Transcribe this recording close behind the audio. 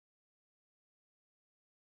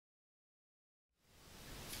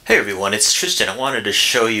Hey everyone, it's Tristan. I wanted to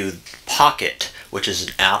show you Pocket, which is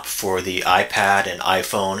an app for the iPad and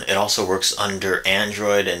iPhone. It also works under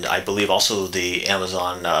Android and I believe also the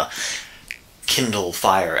Amazon Kindle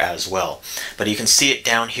Fire as well. But you can see it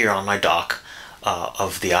down here on my dock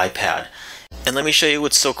of the iPad. And let me show you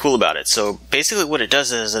what's so cool about it. So basically what it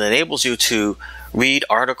does is it enables you to read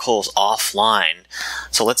articles offline.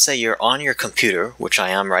 So let's say you're on your computer, which I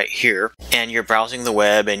am right here, and you're browsing the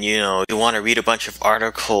web and you want to read a bunch of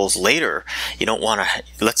articles later. You don't want to,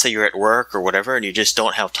 let's say you're at work or whatever and you just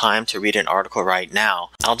don't have time to read an article right now.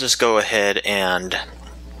 I'll just go ahead and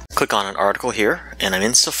click on an article here, and I'm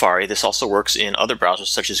in Safari. This also works in other browsers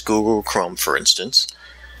such as Google Chrome, for instance.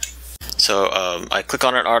 So I click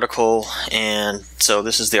on an article, and so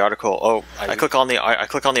this is the article. Oh, I click on the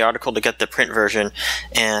article to get the print version,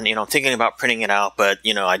 and I'm thinking about printing it out, but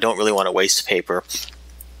I don't really want to waste paper.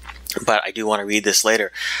 But I do want to read this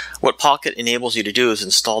later. What Pocket enables you to do is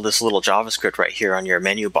install this little JavaScript right here on your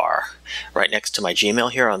menu bar, right next to my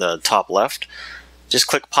Gmail here on the top left. Just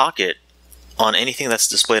click Pocket on anything that's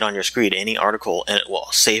displayed on your screen, any article, and it will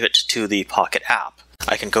save it to the Pocket app.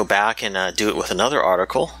 I can go back and do it with another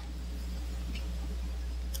article.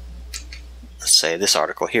 Let's say this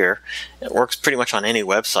article here. It works pretty much on any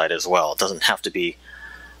website as well. It doesn't have to be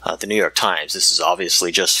the New York Times. This is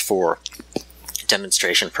obviously just for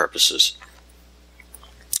demonstration purposes.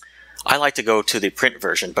 I like to go to the print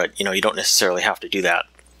version, but you don't necessarily have to do that.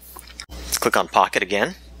 Click on Pocket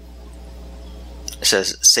again. It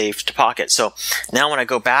says Save to Pocket. So now when I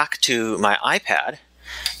go back to my iPad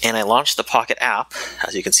and I launch the Pocket app,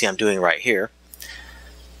 as you can see I'm doing right here,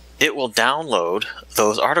 it will download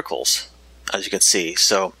those articles, as you can see.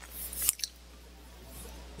 So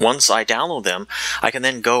once I download them, I can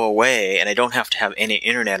then go away and I don't have to have any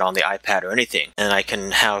internet on the iPad or anything, and I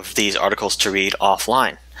can have these articles to read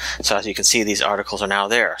offline. So as you can see, these articles are now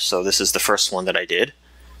there. So this is the first one that I did,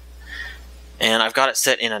 and I've got it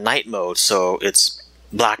set in a night mode, so it's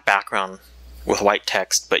black background with white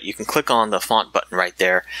text, but you can click on the font button right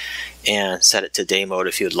there and set it to day mode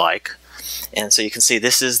if you'd like. And so you can see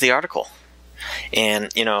this is the article.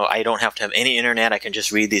 And I don't have to have any internet. I can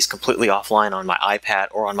just read these completely offline on my iPad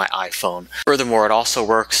or on my iPhone. Furthermore, it also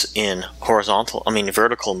works in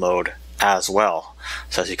vertical mode as well.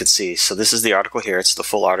 So as you can see, so this is the article here. It's the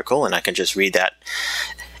full article, and I can just read that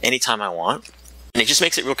anytime I want. And it just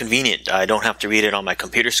makes it real convenient. I don't have to read it on my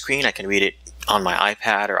computer screen. I can read it on my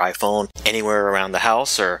iPad or iPhone anywhere around the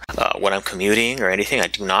house, or when I'm commuting or anything. I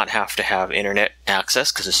do not have to have internet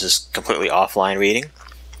access because this is completely offline reading.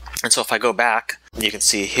 And so if I go back, you can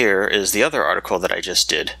see here is the other article that I just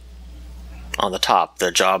did on the top,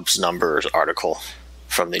 the jobs numbers article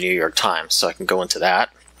from the New York Times. So I can go into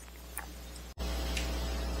that.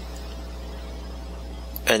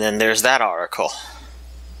 And then there's that article.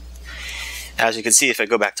 As you can see, if I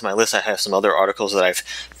go back to my list, I have some other articles that I've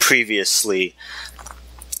previously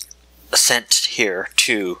sent here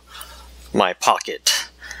to my Pocket.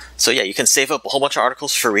 So yeah, you can save up a whole bunch of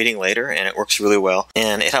articles for reading later, and it works really well.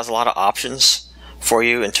 And it has a lot of options for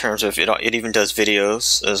you in terms of it even does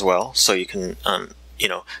videos as well. So you can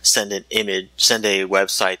send an image, send a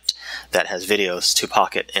website that has videos to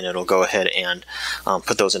Pocket, and it'll go ahead and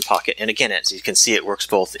put those in Pocket. And again, as you can see, it works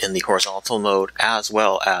both in the horizontal mode as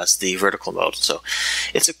well as the vertical mode. So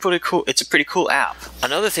it's a pretty cool app.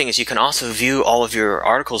 Another thing is you can also view all of your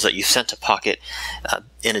articles that you sent to Pocket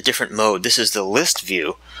in a different mode. This is the list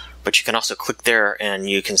view, but you can also click there and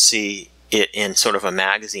you can see it in sort of a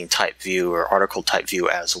magazine type view or article type view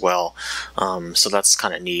as well. So that's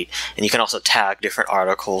kind of neat. And you can also tag different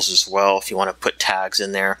articles as well if you want to put tags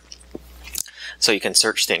in there. So you can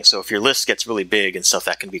search things. So if your list gets really big and stuff,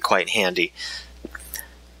 that can be quite handy.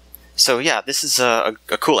 So yeah, this is a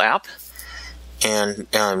cool app. And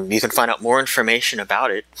you can find out more information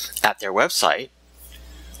about it at their website,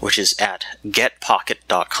 which is at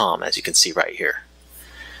getpocket.com, as you can see right here.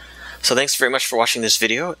 So thanks very much for watching this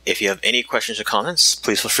video. If you have any questions or comments,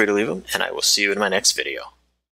 please feel free to leave them, and I will see you in my next video.